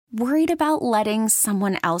Worried about letting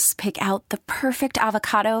someone else pick out the perfect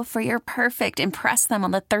avocado for your perfect impress them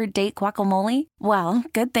on the third date guacamole? Well,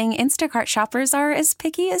 good thing Instacart shoppers are as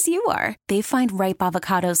picky as you are. They find ripe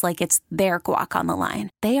avocados like it's their guac on the line.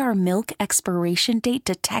 They are milk expiration date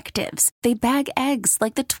detectives. They bag eggs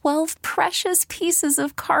like the 12 precious pieces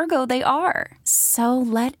of cargo they are. So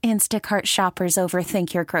let Instacart shoppers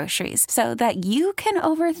overthink your groceries so that you can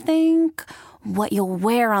overthink what you'll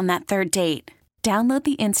wear on that third date. Download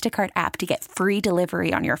the Instacart app to get free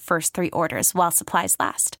delivery on your first 3 orders while supplies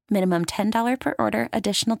last. Minimum $10 per order.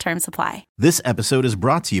 Additional terms apply. This episode is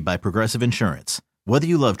brought to you by Progressive Insurance. Whether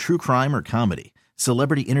you love true crime or comedy,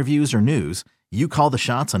 celebrity interviews or news, you call the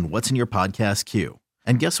shots on what's in your podcast queue.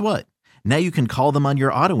 And guess what? Now you can call them on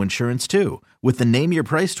your auto insurance too with the Name Your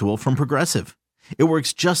Price tool from Progressive. It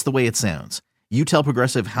works just the way it sounds. You tell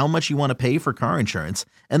Progressive how much you want to pay for car insurance,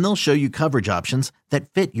 and they'll show you coverage options that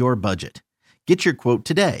fit your budget. Get your quote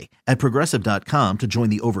today at Progressive.com to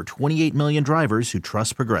join the over 28 million drivers who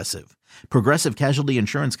trust Progressive. Progressive Casualty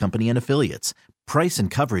Insurance Company and Affiliates. Price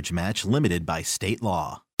and coverage match limited by state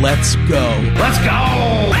law. Let's go. Let's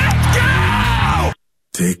go! Let's go!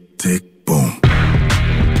 Tick, tick, boom.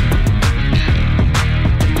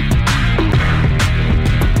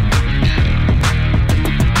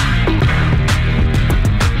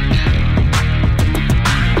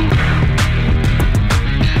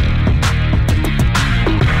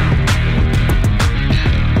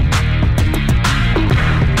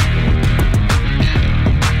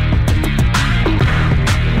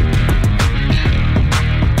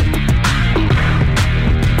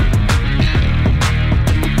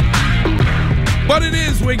 But it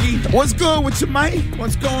is, Wiggy. What's good with you, mate?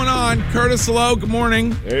 What's going on? Curtis, hello. Good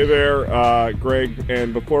morning. Hey there, Greg.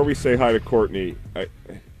 And before we say hi to Courtney,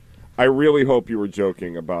 I really hope you were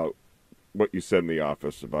joking about what you said in the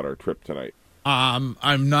office about our trip tonight. I'm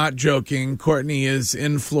not joking. Courtney is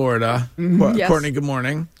in Florida. Yes. Courtney, good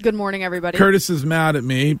morning. Good morning, everybody. Curtis is mad at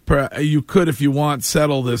me. You could, if you want,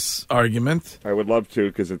 settle this argument. I would love to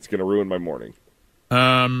because it's going to ruin my morning.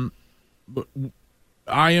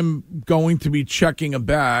 I am going to be checking a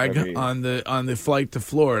bag on the flight to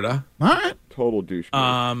Florida. All right. Total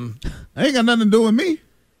douchebag. Ain't got nothing to do with me.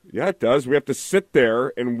 Yeah, it does. We have to sit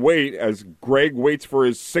there and wait as Greg waits for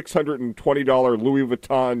his $620 Louis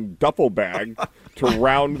Vuitton duffel bag to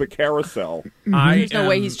round the carousel. There's no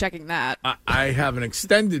way he's checking that. I have an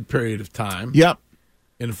extended period of time. Yep.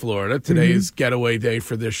 In Florida. Today is getaway day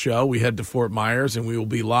for this show. We head to Fort Myers, and we will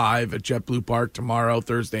be live at JetBlue Park tomorrow,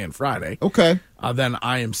 Thursday, and Friday. Okay. Then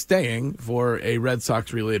I am staying for a Red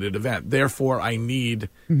Sox-related event. Therefore, I need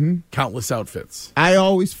countless outfits. I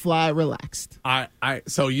always fly relaxed.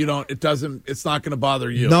 So you don't. It's not going to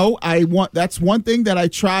bother you. No, that's one thing that I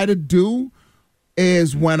try to do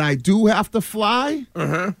is when I do have to fly,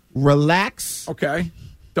 relax. Okay.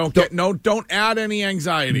 Don't add any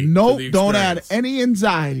anxiety. Nope, don't add any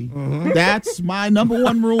anxiety. That's my number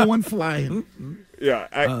one rule when flying. Yeah,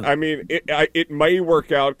 I mean, it may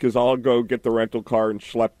work out because I'll go get the rental car and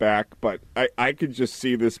schlep back, but I could just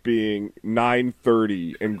see this being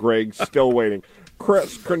 9:30 and Greg's still waiting.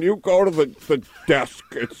 Chris, can you go to the desk?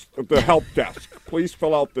 It's the help desk. Please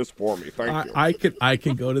fill out this for me. Thank you. I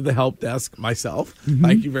can go to the help desk myself.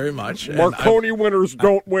 Thank you very much. Marconi winners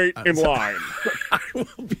don't wait in line.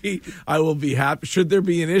 I will be happy. Should there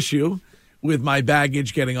be an issue with my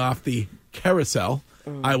baggage getting off the carousel,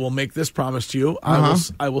 I will make this promise to you.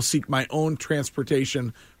 I will seek my own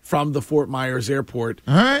transportation from the Fort Myers airport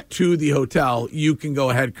to the hotel. You can go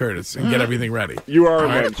ahead, Curtis, and get everything ready. You are.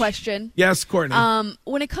 I have a question. Yes, Courtney.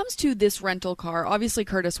 When it comes to this rental car, obviously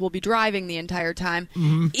Curtis will be driving the entire time.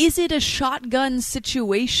 Is it a shotgun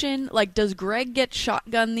situation? Like, does Greg get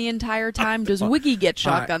shotgun the entire time? Does Wiggy get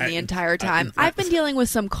shotgun the entire time? I've been dealing with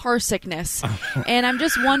some car sickness, and I'm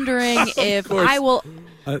just wondering if I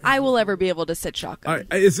will ever be able to sit shotgun.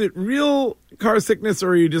 Is it real car sickness, or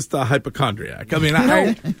are you just a hypochondriac? I mean,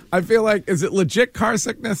 I feel like, is it legit car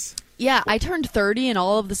sickness? Yeah, I turned 30, and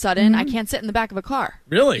all of a sudden, I can't sit in the back of a car.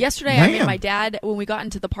 Really? Yesterday, I made my dad, when we got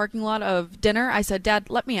into the parking lot of dinner, I said, Dad,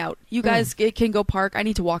 let me out. You guys can go park. I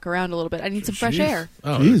need to walk around a little bit. I need some fresh air.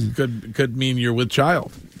 Oh, could mean you're with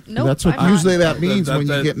child. Nope, that's what usually that means when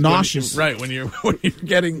you get nauseous. When you're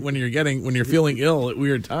feeling ill at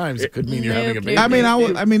weird times, it could mean you're having a baby.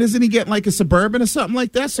 I mean, isn't he getting like a Suburban or something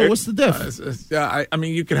like that? So what's the difference? I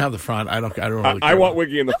mean, you can have the front. I don't really care. I want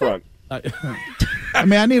Wiggy in the front. I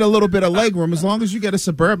mean, I need a little bit of leg room. As long as you get a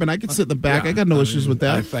Suburban, I can sit in the back. I got no issues with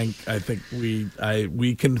that. I think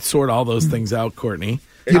we can sort all those things out, Courtney.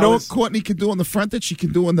 You know what Courtney can do in the front that she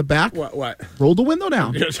can do in the back? What? Roll the window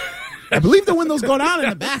down. I believe the windows go down in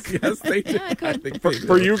the back. Yes, they do. Yeah, I could. I think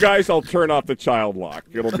For you guys, I'll turn off the child lock.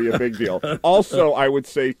 It'll be a big deal. Also, I would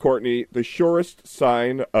say, Courtney, the surest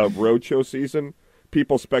sign of roadshow season,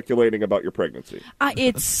 people speculating about your pregnancy.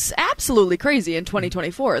 It's absolutely crazy in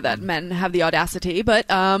 2024 that men have the audacity, but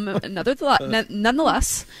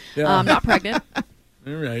nonetheless, I'm not pregnant.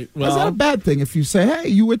 All right. That's not a bad thing if you say, hey,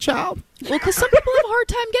 you a child? Well, because some people have a hard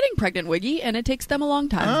time getting pregnant, Wiggy, and it takes them a long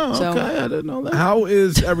time. Oh, so. okay. I didn't know that. How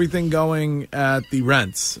is everything going at the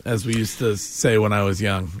Rents, as we used to say when I was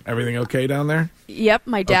young? Everything okay down there? Yep,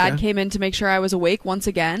 my dad Okay. came in to make sure I was awake once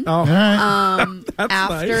again. Oh, That's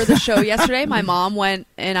After nice. the show yesterday, my mom went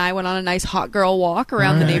and I went on a nice hot girl walk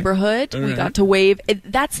around the neighborhood. We got to wave.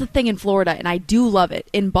 That's the thing in Florida, and I do love it.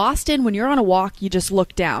 In Boston, when you're on a walk, you just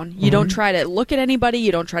look down. You don't try to look at anybody.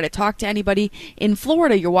 You don't try to talk to anybody. In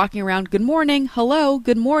Florida, you're walking around, good morning, hello,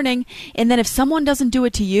 good morning. And then if someone doesn't do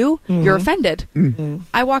it to you, you're offended.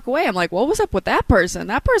 I walk away. I'm like, what was up with that person?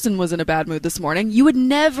 That person was in a bad mood this morning. You would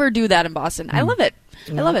never do that in Boston. I love it.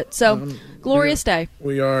 I love it. So, glorious day.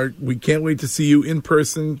 We can't wait to see you in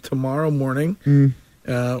person tomorrow morning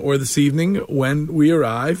or this evening when we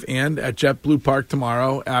arrive, and at JetBlue Park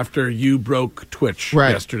tomorrow after you broke Twitch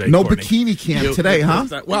yesterday. No Courtney. bikini camp today, huh?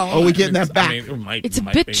 Well, are we getting that back? It's a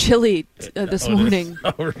bit chilly this morning.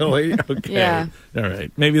 Oh, really? Okay. Yeah. All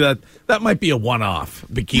right. Maybe that might be a one-off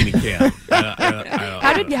bikini camp.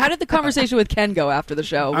 How did the conversation with Ken go after the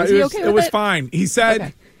show? Was he okay with it? It was fine. He said,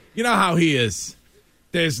 Okay. you know how he is.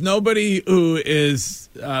 There's nobody who is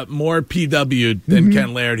more PW'd than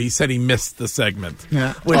Ken Laird. He said he missed the segment.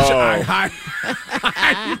 Yeah. Which I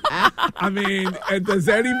mean, does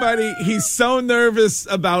anybody... He's so nervous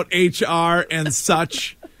about HR and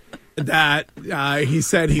such that he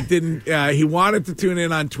said he didn't... he wanted to tune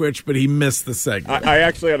in on Twitch, but he missed the segment. I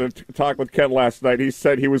actually had a talk with Ken last night. He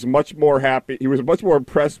said he was much more happy. He was much more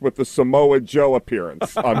impressed with the Samoa Joe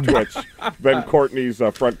appearance on Twitch than Courtney's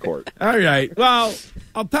front court. All right. Well,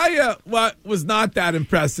 I'll tell you what was not that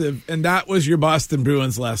impressive, and that was your Boston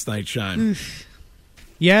Bruins last night, Shine.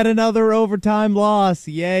 Yet another overtime loss.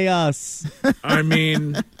 Yay, us. I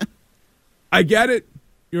mean, I get it.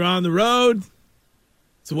 You're on the road.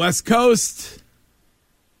 It's the West Coast.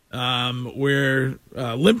 We're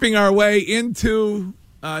limping our way into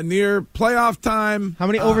near playoff time. How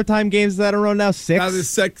many overtime games is that in a row now?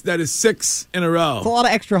 6? That is 6 in a row. It's a lot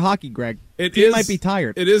of extra hockey, Greg. It Team is, might be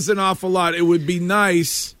tired. It is an awful lot. It would be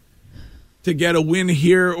nice to get a win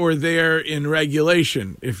here or there in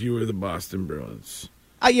regulation if you were the Boston Bruins.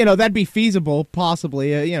 That'd be feasible,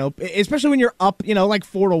 possibly. Especially when you're up, like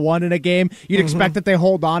 4-1 in a game, you'd expect that they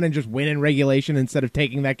hold on and just win in regulation instead of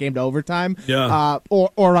taking that game to overtime. Yeah.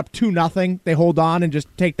 Or up 2-0, they hold on and just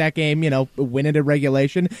take that game, win it in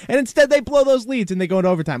regulation, and instead they blow those leads and they go into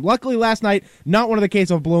overtime. Luckily, last night, not one of the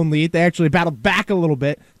cases of a blown lead. They actually battled back a little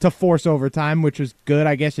bit to force overtime, which is good.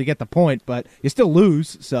 I guess you get the point, but you still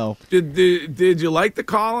lose. So did you like the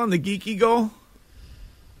call on the geeky goal?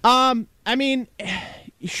 I mean.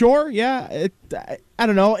 Sure, yeah. I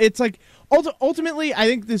don't know. It's like ultimately, I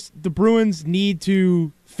think the Bruins need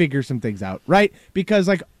to figure some things out, right? Because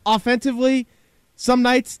like offensively, some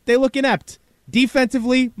nights they look inept.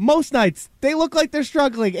 Defensively, most nights they look like they're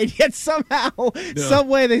struggling, and yet somehow, some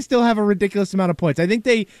way, they still have a ridiculous amount of points. I think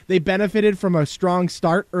they benefited from a strong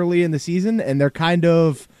start early in the season, and they're kind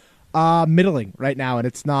of middling right now, and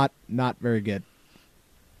it's not very good.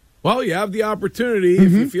 Well, you have the opportunity,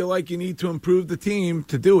 if you feel like you need to improve the team,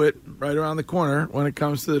 to do it right around the corner when it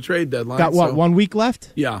comes to the trade deadline. Got 1 week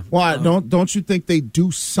left? Yeah. Why don't you think they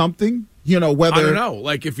do something? Whether I don't know.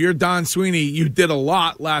 Like if you're Don Sweeney, you did a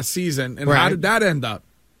lot last season, and how did that end up?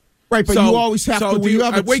 Right, but you always have to.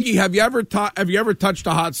 Wiggy, have you ever touched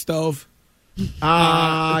a hot stove? Yes,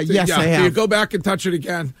 I have. Do you go back and touch it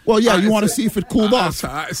again? Well, yeah, you want to see if it cooled off.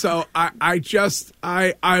 So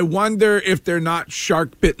I wonder if they're not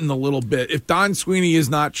shark bitten a little bit. If Don Sweeney is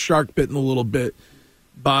not shark bitten a little bit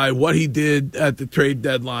by what he did at the trade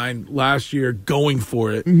deadline last year, going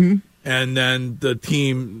for it, and then the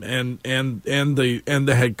team and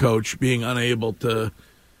the head coach being unable to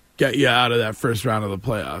get you out of that first round of the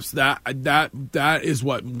playoffs. That is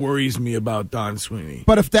what worries me about Don Sweeney.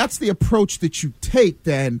 But if that's the approach that you take,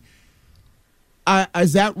 then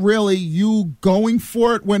is that really you going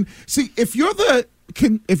for it? If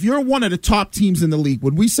you're one of the top teams in the league,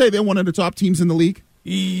 would we say they're one of the top teams in the league?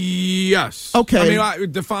 Yes. Okay. I mean, I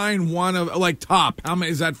would define one of top. How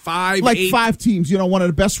many is that? 5? Like 8? 5 teams. One of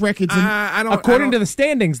the best records. According to the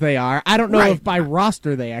standings, they are. I don't know if by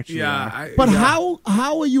roster they actually are. But how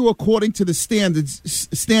are you according to the standings?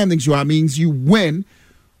 You means you win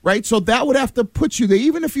right? So that would have to put you there,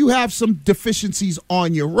 even if you have some deficiencies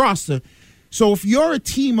on your roster. So if you're a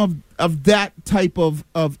team of that type of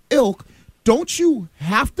ilk, don't you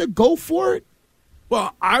have to go for it?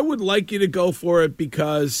 Well, I would like you to go for it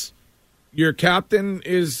because your captain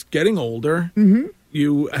is getting older. Mm-hmm.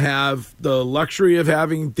 You have the luxury of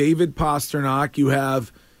having David Pastrnak. You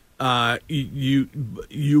have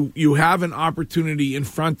you have an opportunity in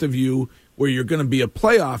front of you where you're going to be a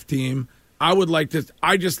playoff team. I would like to.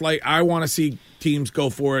 I want to see teams go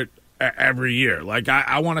for it every year. Like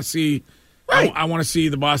I want to see. Right. I want to see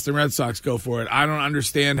the Boston Red Sox go for it. I don't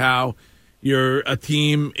understand how you're a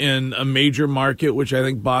team in a major market, which I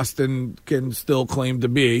think Boston can still claim to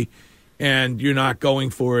be, and you're not going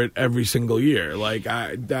for it every single year. Like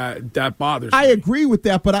that bothers me. I agree with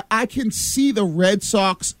that, but I can see the Red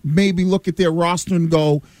Sox maybe look at their roster and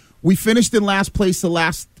go, we finished in last place the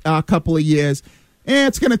last couple of years.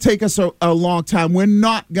 It's going to take us a long time. We're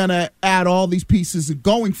not going to add all these pieces and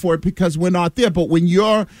going for it because we're not there. But when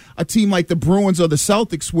you're a team like the Bruins or the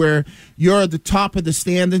Celtics where you're at the top of the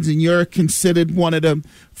standings and you're considered one of the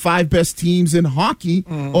 5 best teams in hockey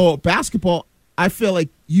or basketball, I feel like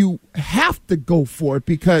you have to go for it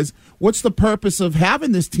because what's the purpose of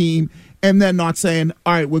having this team and then not saying,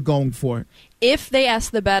 all right, we're going for it? If they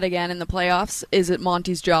ask the bet again in the playoffs, is it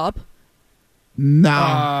Monty's job?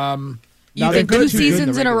 No. You think 2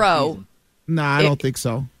 seasons in a row? Season. No, I don't think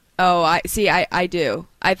so. Oh, I see. I do.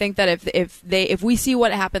 I think that if we see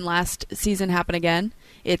what happened last season happen again,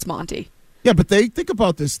 it's Monty. Yeah, but think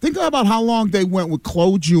about this. Think about how long they went with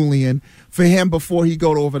Claude Julien for him before he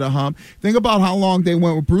got over the hump. Think about how long they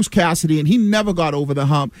went with Bruce Cassidy, and he never got over the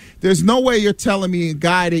hump. There's no way you're telling me a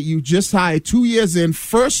guy that you just hired 2 years in,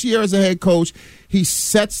 first year as a head coach, he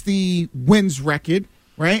sets the wins record.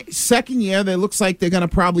 Right? Second year, it looks like they're going to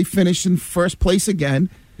probably finish in first place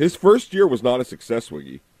again. His first year was not a success,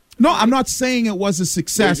 Wiggy. No, I'm not saying it was a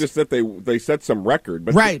success. It's just that they set some record.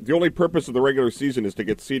 But right. The only purpose of the regular season is to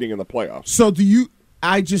get seeding in the playoffs. So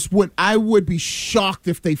I would be shocked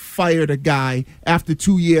if they fired a guy after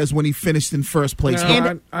 2 years when he finished in first place.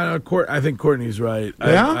 No, I think Courtney's right.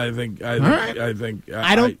 Yeah?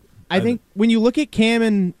 I think when you look at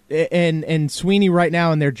Cam and Sweeney right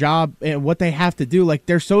now and their job and what they have to do, like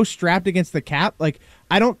they're so strapped against the cap. Like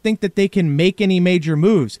I don't think that they can make any major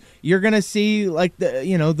moves. You're gonna see like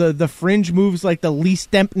the fringe moves, like the Lee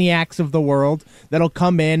Stempniaks of the world that'll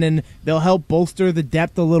come in and they'll help bolster the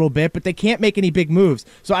depth a little bit, but they can't make any big moves.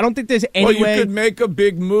 So I don't think there's any way. Well, you could make a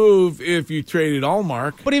big move if you traded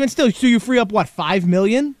Allmark. But even still, so you free up what, $5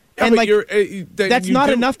 million? Yeah, and like that's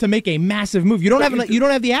enough to make a massive move. You don't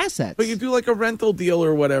have the assets. But you do like a rental deal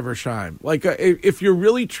or whatever, Shime. Like if you're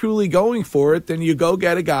really truly going for it, then you go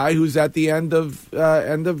get a guy who's at the end of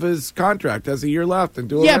his contract, has a year left, and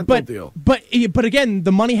do a rental deal. But again,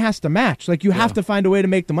 the money has to match. Like you have to find a way to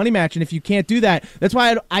make the money match, and if you can't do that, that's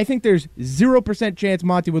why I think there's 0% chance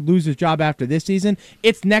Monty would lose his job after this season.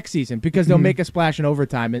 It's next season because they'll make a splash in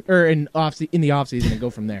overtime or in the offseason and go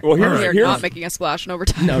from there. Well, they're not making a splash in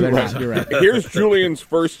overtime. No, they're not. You're right. Here's Julian's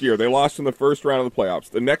first year. They lost in the first round of the playoffs.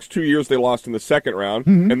 The next 2 years they lost in the second round,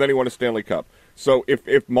 and then he won a Stanley Cup. So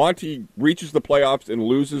if Monty reaches the playoffs and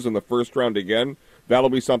loses in the first round again, that'll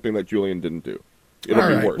be something that Julian didn't do.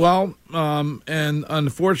 It'll be worse. Well, an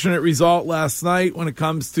unfortunate result last night when it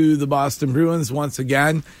comes to the Boston Bruins once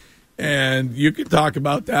again. And you can talk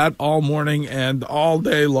about that all morning and all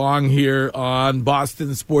day long here on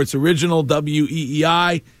Boston Sports Original,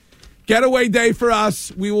 WEEI. Getaway day for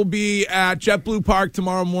us. We will be at JetBlue Park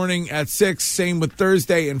tomorrow morning at 6. Same with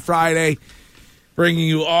Thursday and Friday. Bringing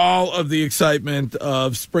you all of the excitement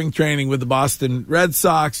of spring training with the Boston Red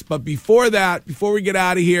Sox. But before that, before we get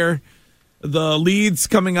out of here, the lead's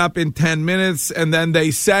coming up in 10 minutes. And then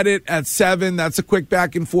they said it at 7. That's a quick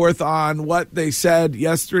back and forth on what they said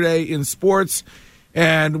yesterday in sports.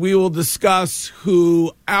 And we will discuss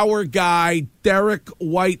who our guy, Derek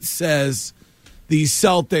White, says the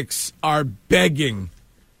Celtics are begging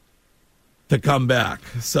to come back.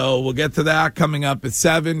 So we'll get to that coming up at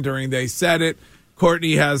 7 during They Said It.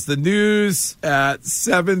 Courtney has the news at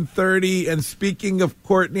 7:30. And speaking of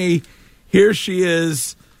Courtney, here she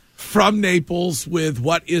is from Naples with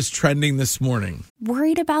what is trending this morning.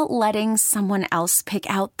 Worried about letting someone else pick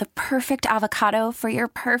out the perfect avocado for your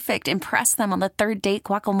perfect impress them on the third date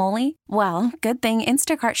guacamole? Well, good thing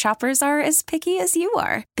Instacart shoppers are as picky as you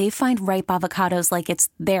are. They find ripe avocados like it's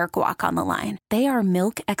their guac on the line. They are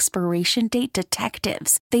milk expiration date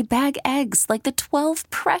detectives. They bag eggs like the 12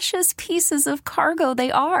 precious pieces of cargo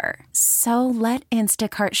they are. So let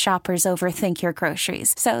Instacart shoppers overthink your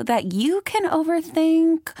groceries so that you can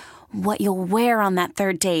overthink what you'll wear on that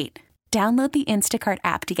third date. Download the Instacart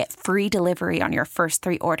app to get free delivery on your first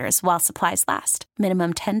 3 orders while supplies last.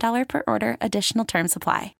 Minimum $10 per order. Additional terms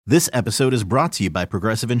apply. This episode is brought to you by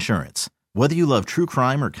Progressive Insurance. Whether you love true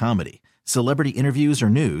crime or comedy, celebrity interviews or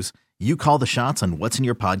news, you call the shots on what's in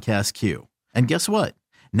your podcast queue. And guess what?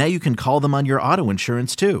 Now you can call them on your auto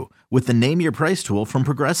insurance too with the Name Your Price tool from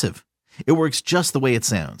Progressive. It works just the way it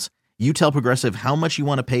sounds. You tell Progressive how much you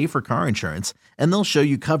want to pay for car insurance, and they'll show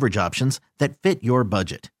you coverage options that fit your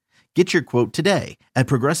budget. Get your quote today at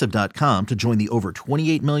Progressive.com to join the over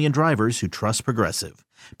 28 million drivers who trust Progressive.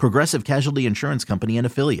 Progressive Casualty Insurance Company and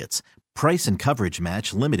Affiliates. Price and coverage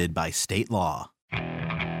match limited by state law.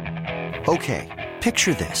 Okay,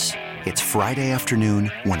 picture this. It's Friday afternoon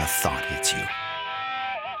when a thought hits you.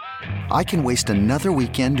 I can waste another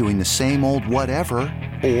weekend doing the same old whatever,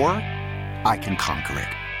 or I can conquer it.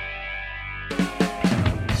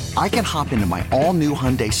 I can hop into my all-new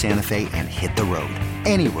Hyundai Santa Fe and hit the road.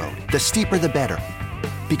 Any road. The steeper, the better.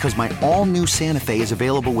 Because my all-new Santa Fe is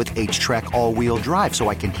available with H-Track all-wheel drive, so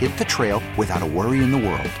I can hit the trail without a worry in the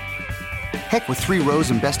world. Heck, with 3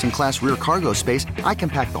 rows and best-in-class rear cargo space, I can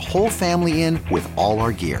pack the whole family in with all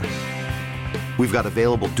our gear. We've got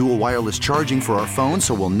available dual wireless charging for our phones,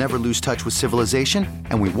 so we'll never lose touch with civilization,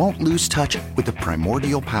 and we won't lose touch with the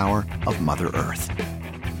primordial power of Mother Earth.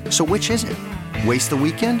 So which is it? Waste the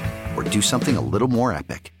weekend or do something a little more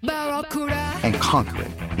epic? And conquer it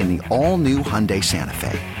in the all-new Hyundai Santa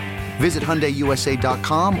Fe. Visit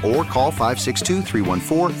HyundaiUSA.com or call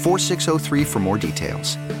 562-314-4603 for more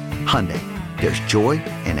details. Hyundai, there's joy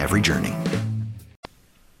in every journey.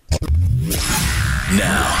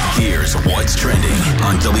 Now, here's what's trending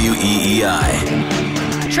on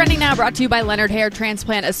WEEI. Trending now brought to you by Leonard Hair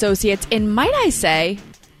Transplant Associates. And might I say,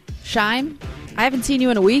 Shime, I haven't seen you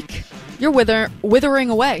in a week. You're withering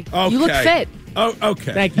away. Okay. You look fit. Oh,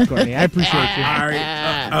 okay. Thank you, Courtney. I appreciate you. All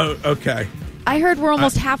right. Okay. I heard we're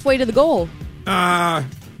almost halfway to the goal. Yeah,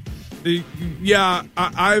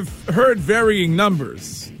 I've heard varying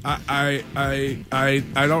numbers. I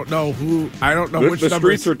don't know who. I don't know which the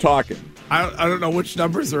numbers. streets are talking. I don't know which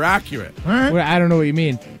numbers are accurate. Well, I don't know what you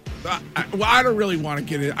mean. I don't really want to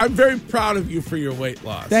get in. I'm very proud of you for your weight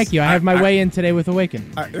loss. Thank you. I have my weigh-in today with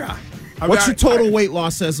Awaken. Yeah. What's your total weight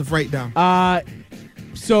loss as of right now?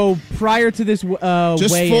 So prior to this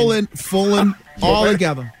just weigh-in, full in, all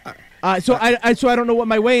together. So I don't know what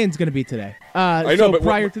my weigh-in's going to be today. I know, but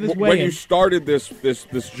prior to this when weigh-in, you started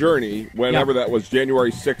this journey, whenever that was,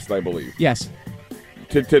 January 6th, I believe. Yes.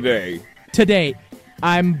 To today. To date,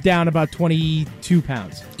 I'm down about 22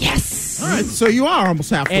 pounds. Yes. All right, so you are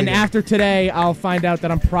almost halfway. And there. after today, I'll find out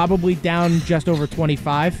that I'm probably down just over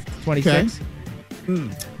 25, 26.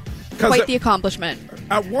 Okay. Quite the accomplishment.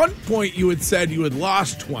 At one point, you had said you had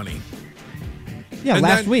lost 20. Yeah, And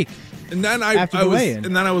last then- week. And then After the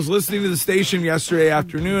weigh-in. I was listening to the station yesterday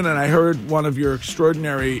afternoon, and I heard one of your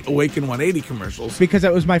extraordinary Awaken 180 commercials. Because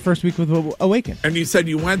that was my first week with Awaken. And you said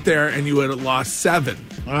you went there and you had lost 7.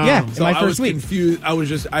 Yeah, So my I was first week. confused.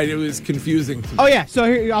 It was confusing to me. Oh, yeah. So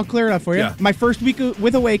here, I'll clear it up for you. Yeah. My first week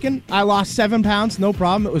with Awaken, I lost 7 pounds. No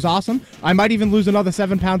problem. It was awesome. I might even lose another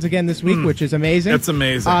 7 pounds again this week, which is amazing. That's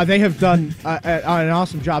amazing. They have done an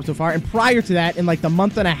awesome job so far. And prior to that, in like the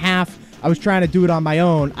month and a half I was trying to do it on my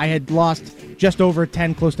own, I had lost just over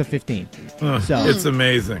 10, close to 15. So It's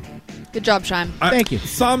amazing. Good job, Shime. Thank you.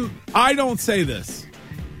 I don't say this,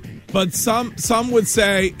 but some would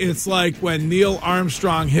say it's like when Neil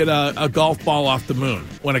Armstrong hit a golf ball off the moon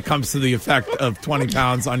when it comes to the effect of 20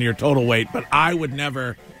 pounds on your total weight. But I would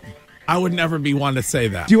never be one to say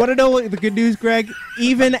that. Do you want to know what the good news, Greg?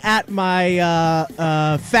 Even at my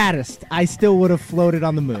fattest, I still would have floated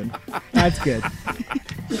on the moon. That's good.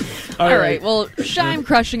 All right. Well, Shime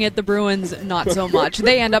crushing it. The Bruins, not so much.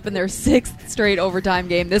 They end up in their 6th straight overtime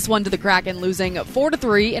game. This one to the Kraken, losing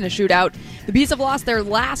 4-3 in a shootout. The Bees have lost their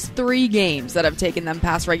last 3 games that have taken them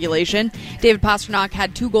past regulation. David Pastrnak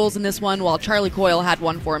had 2 goals in this one, while Charlie Coyle had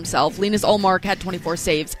 1 for himself. Linus Ullmark had 24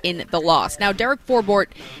 saves in the loss. Now, Derek Forbort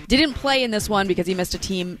didn't play in this one because he missed a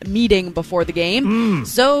team meeting before the game.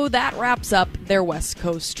 So that wraps up their West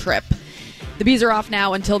Coast trip. The Bees are off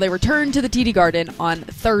now until they return to the TD Garden on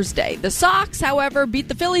Thursday. The Sox, however, beat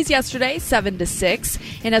the Phillies yesterday 7-6.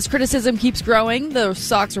 And as criticism keeps growing, the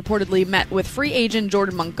Sox reportedly met with free agent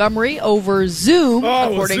Jordan Montgomery over Zoom,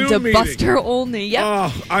 according Zoom to meeting. Buster Olney. Yep.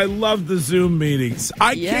 Oh, I love the Zoom meetings.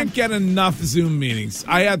 I can't get enough Zoom meetings.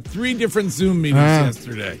 I had 3 different Zoom meetings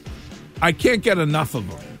yesterday. I can't get enough of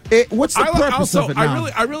them. What's the purpose of it now?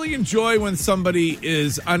 I really enjoy when somebody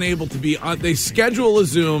is unable to be on. They schedule a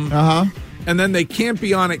Zoom, and then they can't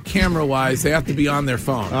be on it camera-wise. They have to be on their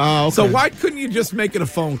phone. Oh, okay. So why couldn't you just make it a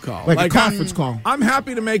phone call? Like a conference call. I'm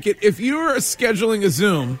happy to make it. If you're scheduling a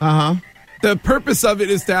Zoom, the purpose of it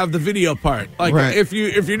is to have the video part. Like, Right. if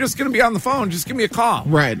you're just going to be on the phone, just give me a call.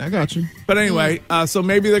 Right, I got you. But anyway, so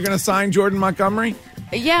maybe they're going to sign Jordan Montgomery?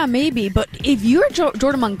 Yeah, maybe. But if you're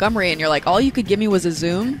Jordan Montgomery and you're like, all you could give me was a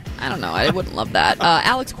Zoom, I don't know. I wouldn't love that.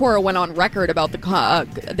 Alex Cora went on record about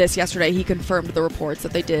this yesterday. He confirmed the reports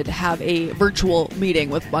that they did have a virtual meeting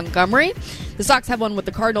with Montgomery. The Sox have one with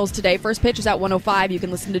the Cardinals today. First pitch is at 1:05. You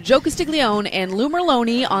can listen to Joe Castiglione and Lou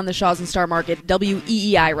Merloni on the Shaws and Star Market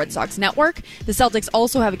WEEI Red Sox Network. The Celtics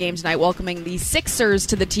also have a game tonight welcoming the Sixers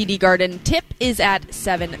to the TD Garden. Tip is at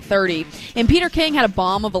 7:30. And Peter King had a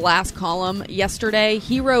bomb of a last column yesterday.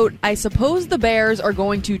 He wrote, I suppose the Bears are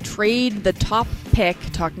going to trade the top pick,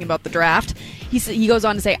 talking about the draft. He goes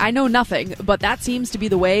on to say, I know nothing, but that seems to be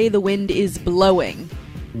the way the wind is blowing.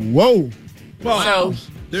 Whoa. Well,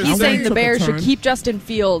 So he's saying the Bears should keep Justin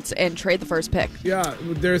Fields and trade the first pick. Yeah,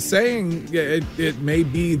 they're saying it may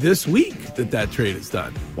be this week that trade is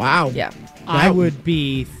done. Wow. Yeah. I would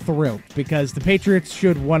be thrilled because the Patriots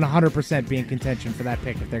should 100% be in contention for that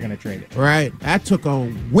pick if they're going to trade it. Right. That took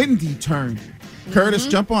a windy turn. Curtis,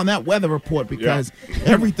 jump on that weather report because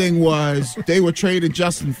everything was they were trading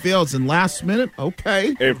Justin Fields and last minute.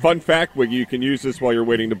 Okay. And fun fact, Wiggy, you can use this while you're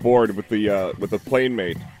waiting to board with the plane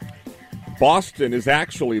mate. Boston is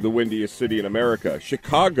actually the windiest city in America.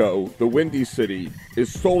 Chicago, the windy city,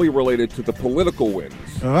 is solely related to the political winds.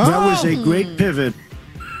 That was a great pivot.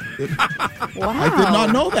 Wow. I did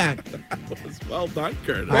not know that. That was well done,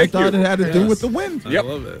 Curtis. I thought it had to do with the wind. I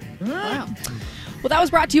love it. Wow. Well, that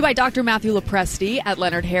was brought to you by Dr. Matthew Lopresti at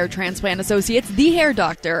Leonard Hair Transplant Associates, the hair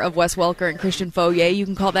doctor of Wes Welker and Christian Fourier. You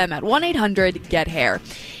can call them at 1-800-GET-HAIR.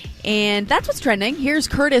 And that's what's trending. Here's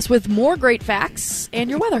Curtis with more great facts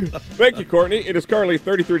and your weather. Thank you, Courtney. It is currently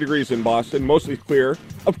 33 degrees in Boston, mostly clear.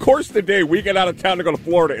 Of course, the day we get out of town to go to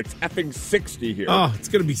Florida, it's effing 60 here. Oh, it's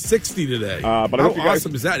going to be 60 today. But I How hope you guys-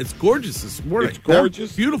 awesome is that? It's gorgeous this morning. It's gorgeous.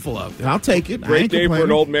 It's beautiful out there. I'll take it. I Great ain't day for an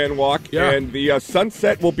complaining. old man walk, Yeah. and the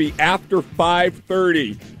sunset will be after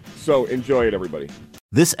 5:30. So enjoy it, everybody.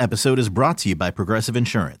 This episode is brought to you by Progressive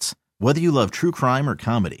Insurance. Whether you love true crime or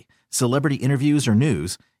comedy, celebrity interviews or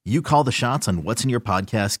news, you call the shots on what's in your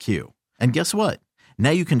podcast queue. And guess what? Now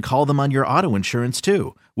you can call them on your auto insurance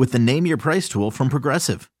too with the Name Your Price tool from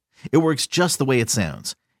Progressive. It works just the way it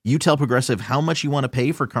sounds. You tell Progressive how much you want to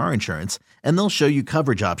pay for car insurance, and they'll show you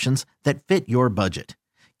coverage options that fit your budget.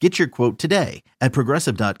 Get your quote today at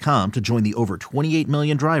Progressive.com to join the over 28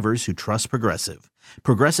 million drivers who trust Progressive.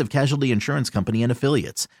 Progressive Casualty Insurance Company and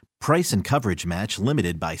Affiliates. Price and coverage match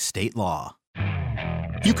limited by state law.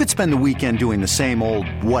 You could spend the weekend doing the same old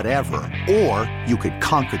whatever, or you could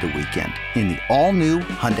conquer the weekend in the all-new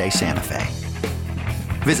Hyundai Santa Fe.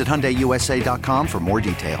 Visit HyundaiUSA.com for more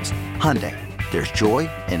details. Hyundai, there's joy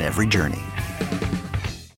in every journey.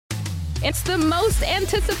 It's the most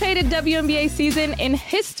anticipated WNBA season in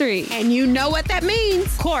history. And you know what that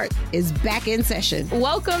means. Court is back in session.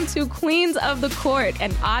 Welcome to Queens of the Court,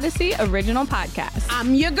 an Odyssey original podcast.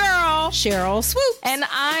 I'm your girl, Cheryl Swoop. And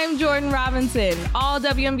I'm Jordan Robinson. All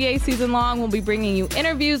WNBA season long, we'll be bringing you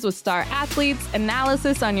interviews with star athletes,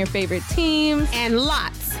 analysis on your favorite teams, and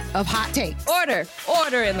lots of hot takes.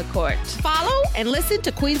 Order in the court. Follow and listen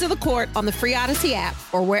to Queens of the Court on the free Odyssey app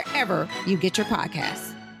or wherever you get your podcasts.